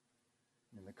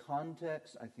 In the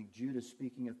context, I think Jude is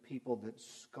speaking of people that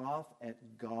scoff at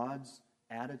God's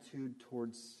attitude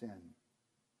towards sin.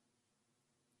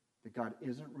 That God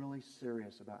isn't really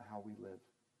serious about how we live.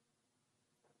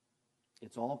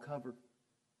 It's all covered.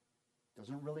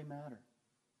 Doesn't really matter.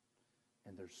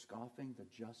 And they're scoffing the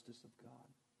justice of God.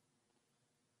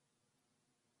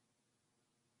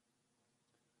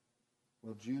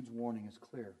 Well, Jude's warning is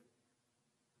clear.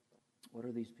 What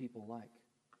are these people like?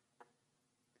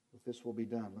 If this will be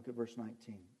done, look at verse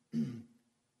 19.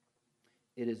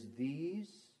 It is these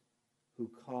who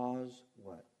cause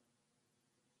what?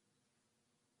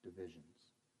 Divisions.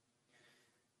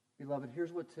 Beloved,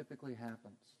 here's what typically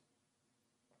happens.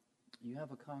 You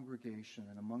have a congregation,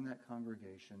 and among that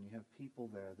congregation, you have people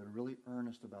there that are really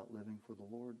earnest about living for the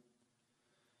Lord.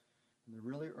 And they're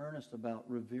really earnest about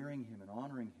revering Him and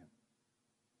honoring Him.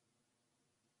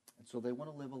 And so they want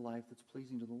to live a life that's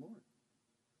pleasing to the Lord.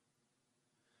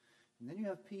 And then you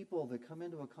have people that come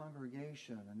into a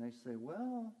congregation and they say,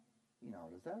 well, do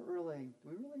we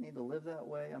really need to live that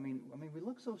way? I mean, we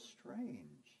look so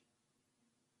strange.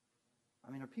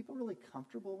 Are people really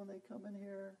comfortable when they come in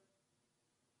here?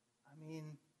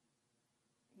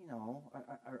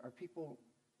 Are people,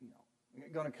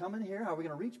 going to come in here? How are we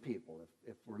going to reach people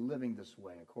if we're living this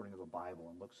way according to the Bible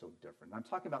and look so different? And I'm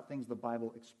talking about things the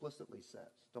Bible explicitly says.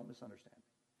 Don't misunderstand me.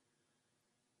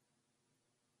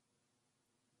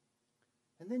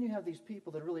 And then you have these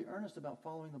people that are really earnest about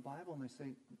following the Bible, and they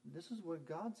say, this is what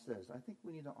God says. I think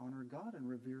we need to honor God and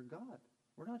revere God.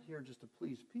 We're not here just to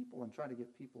please people and try to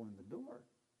get people in the door.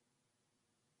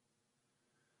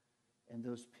 And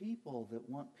those people that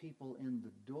want people in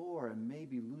the door and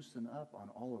maybe loosen up on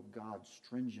all of God's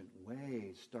stringent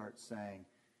ways start saying,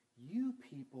 you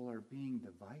people are being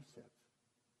divisive.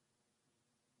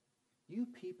 You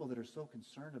people that are so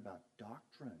concerned about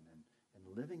doctrine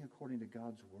and living according to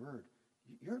God's word,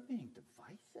 you're being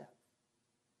divisive.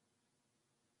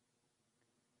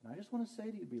 And I just want to say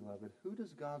to you, beloved, who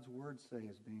does God's word say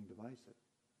is being divisive?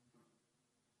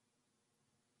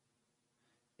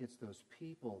 It's those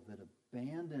people that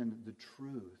abandon the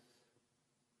truth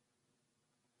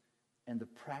and the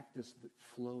practice that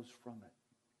flows from it.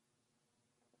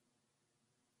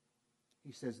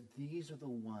 He says, these are the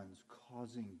ones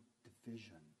causing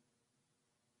division.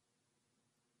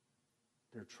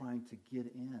 They're trying to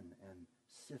get in and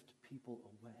sift people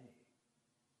away.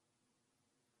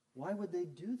 Why would they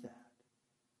do that?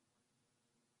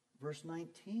 Verse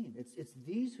 19, it's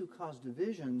these who cause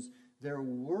divisions. They're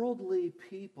worldly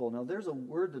people. Now, there's a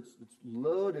word that's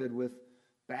loaded with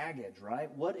baggage, right?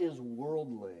 What is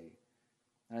worldly?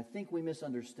 And I think we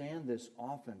misunderstand this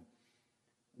often.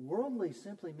 Worldly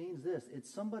simply means this.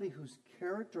 It's somebody who's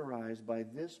characterized by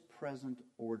this present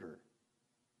order.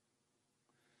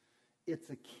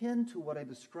 It's akin to what I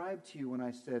described to you when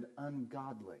I said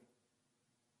ungodly.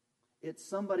 It's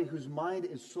somebody whose mind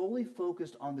is solely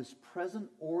focused on this present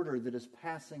order that is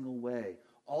passing away.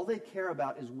 All they care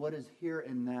about is what is here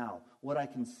and now, what I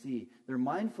can see. Their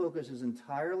mind focus is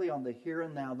entirely on the here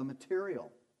and now, the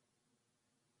material.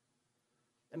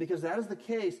 And because that is the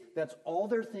case, that's all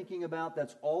they're thinking about,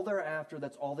 that's all they're after,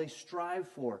 that's all they strive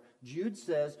for. Jude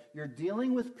says, you're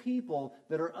dealing with people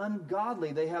that are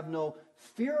ungodly. They have no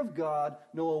fear of God,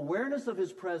 no awareness of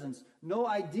His presence, no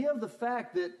idea of the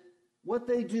fact that what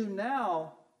they do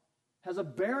now has a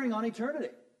bearing on eternity.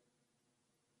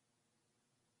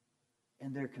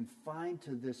 And they're confined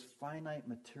to this finite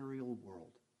material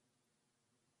world.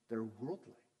 They're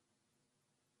worldly.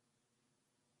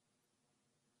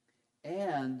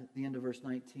 And, the end of verse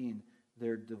 19,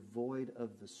 they're devoid of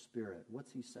the Spirit.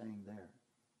 What's he saying there?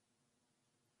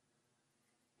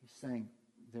 He's saying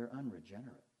they're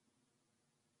unregenerate.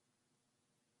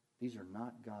 These are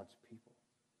not God's people.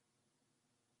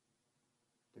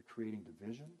 They're creating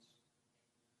divisions.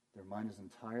 Their mind is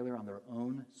entirely on their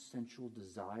own sensual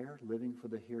desire, living for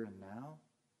the here and now.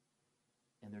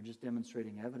 And they're just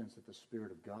demonstrating evidence that the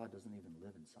Spirit of God doesn't even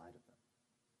live inside of them.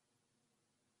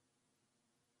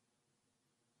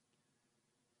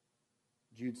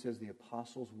 Jude says the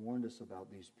apostles warned us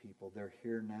about these people. They're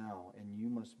here now, and you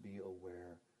must be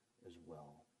aware as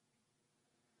well.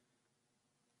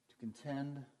 To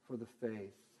contend for the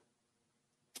faith,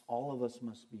 all of us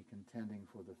must be contending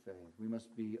for the faith. We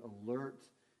must be alert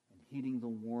and heeding the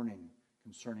warning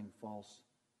concerning false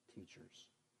teachers.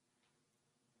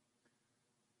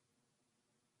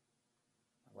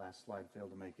 My last slide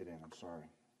failed to make it in. I'm sorry.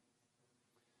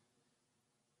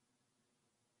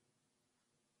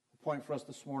 point for us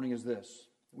this morning is this.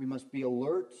 We must be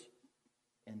alert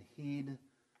and heed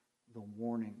the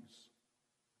warnings.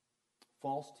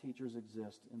 False teachers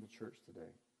exist in the church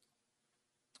today.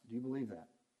 Do you believe that?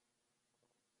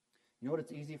 You know what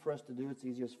it's easy for us to do? It's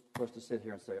easiest for us to sit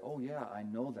here and say, oh yeah, I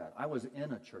know that. I was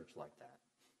in a church like that.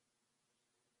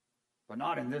 But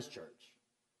not in this church.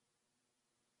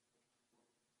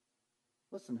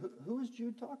 Listen, who is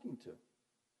Jude talking to?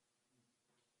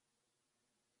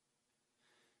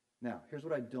 Now, here's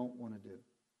what I don't want to do.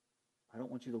 I don't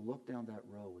want you to look down that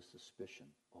row with suspicion.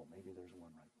 Oh, maybe there's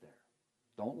one right there.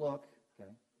 Don't look,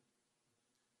 okay?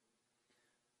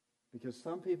 Because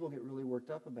some people get really worked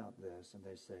up about this and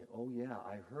they say, oh yeah,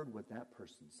 I heard what that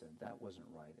person said. That wasn't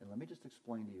right. And let me just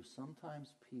explain to you,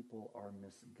 sometimes people are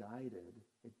misguided.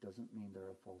 It doesn't mean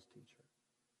they're a false teacher.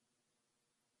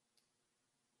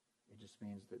 It just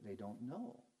means that they don't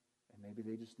know. And maybe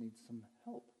they just need some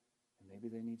help. And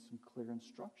maybe they need some clear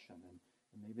instruction.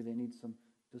 And maybe they need some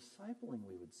discipling,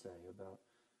 we would say, about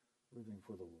living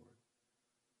for the Lord.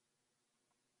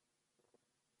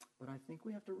 But I think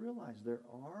we have to realize there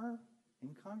are,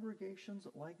 in congregations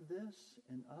like this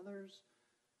and others,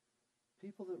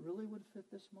 people that really would fit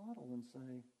this model and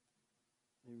say,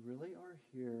 they really are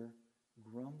here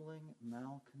grumbling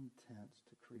malcontents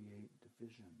to create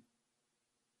division.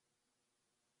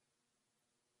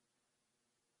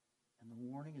 And the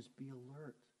warning is be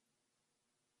alert.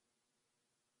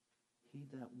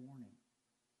 Heed that warning.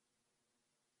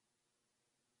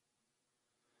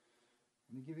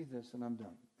 Let me give you this and I'm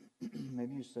done.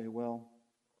 Maybe you say, well,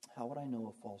 how would I know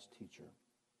a false teacher?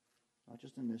 Not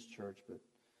just in this church, but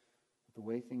the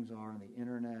way things are on the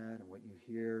internet and what you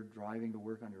hear driving to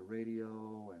work on your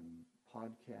radio and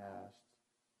podcasts.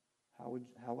 How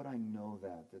would I know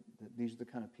that these are the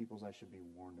kind of peoples I should be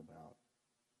warned about?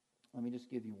 Let me just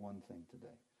give you one thing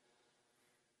today.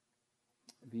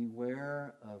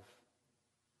 Beware of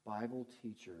Bible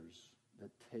teachers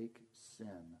that take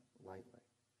sin lightly.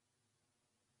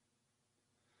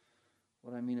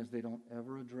 What I mean is they don't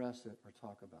ever address it or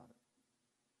talk about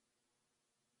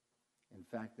it. In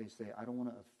fact, they say, I don't want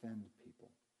to offend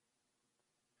people.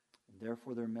 And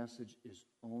therefore, their message is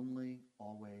only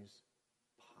always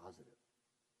positive.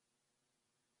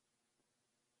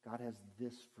 God has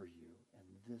this for you and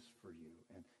this for you.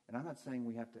 And I'm not saying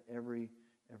we have to every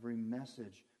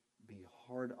message be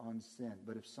hard on sin.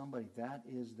 But if somebody, that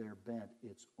is their bent,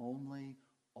 it's only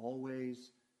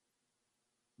always,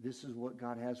 this is what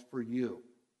God has for you.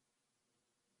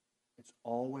 It's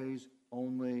always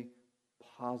only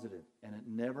positive. And it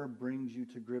never brings you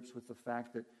to grips with the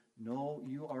fact that, no,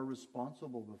 you are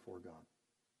responsible before God.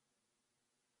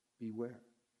 Beware.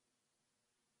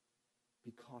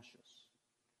 Be cautious.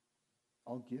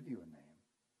 I'll give you a name.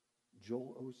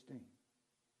 Joel Osteen.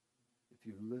 If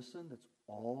you listen, that's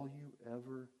all you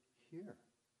ever hear.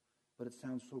 But it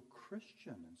sounds so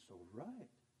Christian and so right.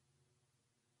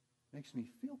 Makes me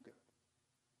feel good.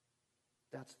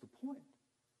 That's the point.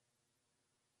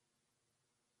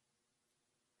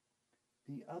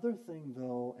 The other thing,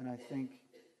 though, and I think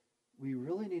we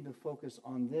really need to focus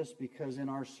on this because in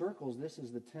our circles, this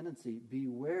is the tendency.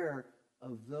 Beware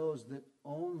of those that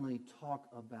only talk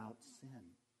about sin.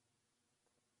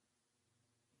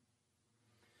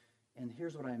 And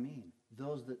here's what I mean.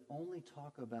 Those that only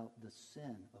talk about the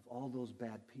sin of all those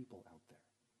bad people out there.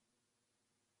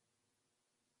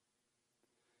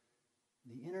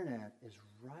 The internet is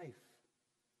rife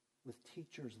with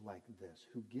teachers like this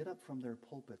who get up from their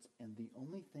pulpits and the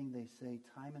only thing they say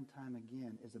time and time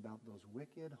again is about those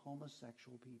wicked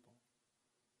homosexual people.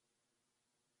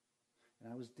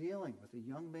 And I was dealing with a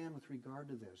young man with regard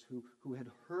to this who had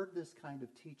heard this kind of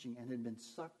teaching and had been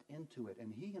sucked into it.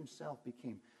 And he himself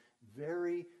became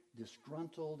very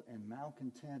disgruntled and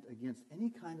malcontent against any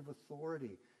kind of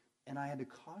authority. And I had to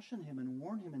caution him and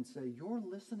warn him and say, you're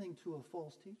listening to a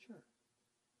false teacher.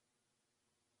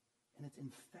 And it's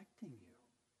infecting you.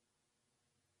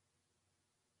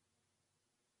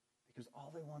 Because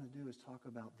all they want to do is talk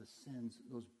about the sins,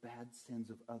 those bad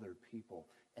sins of other people,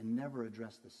 and never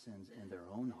address the sins in their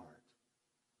own heart.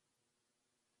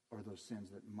 Or those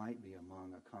sins that might be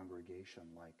among a congregation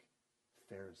like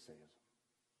Pharisaism.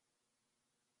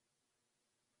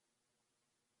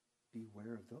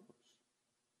 Beware of those.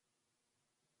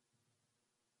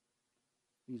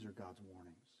 These are God's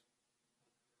warnings.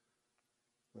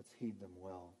 Let's heed them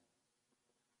well,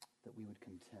 that we would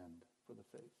contend for the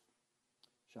faith.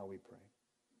 Shall we pray?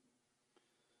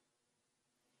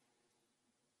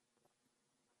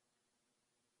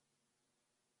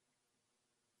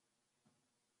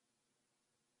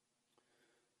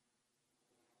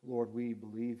 Lord, we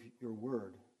believe your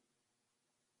word.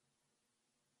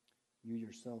 You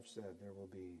yourself said there will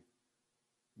be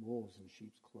wolves in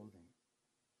sheep's clothing.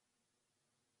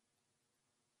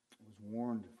 It was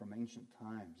warned from ancient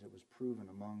times. It was proven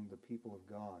among the people of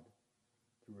God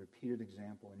through repeated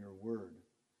example in your word.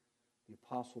 The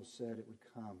apostles said it would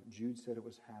come. Jude said it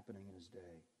was happening in his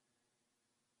day.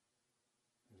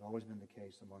 It has always been the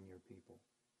case among your people.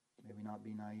 May we not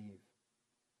be naive.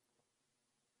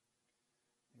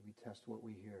 May we test what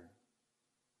we hear.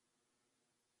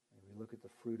 May we look at the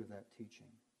fruit of that teaching.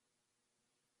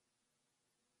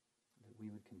 That we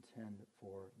would contend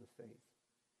for the faith.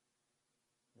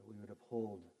 That we would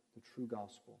uphold the true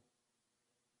gospel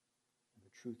and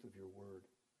the truth of your word.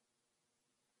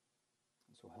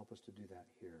 And so help us to do that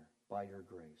here. By your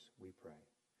grace, we pray.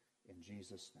 In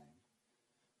Jesus'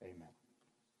 name, amen.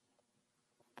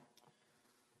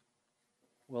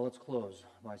 Well, let's close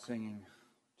by singing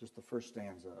just the first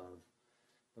stanza of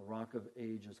The Rock of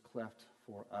Ages Cleft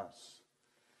for Us.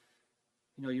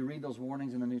 You know, you read those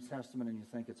warnings in the New Testament and you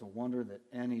think it's a wonder that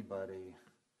anybody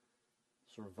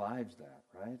survives that,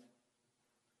 right?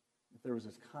 If there was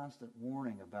this constant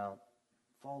warning about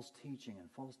false teaching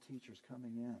and false teachers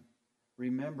coming in.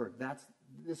 Remember,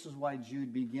 this is why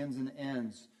Jude begins and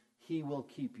ends. He will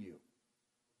keep you.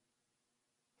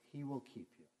 He will keep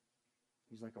you.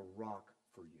 He's like a rock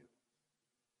for you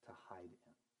to hide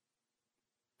in.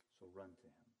 So run to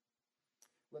him.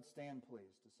 Let's stand,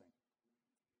 please, to sing.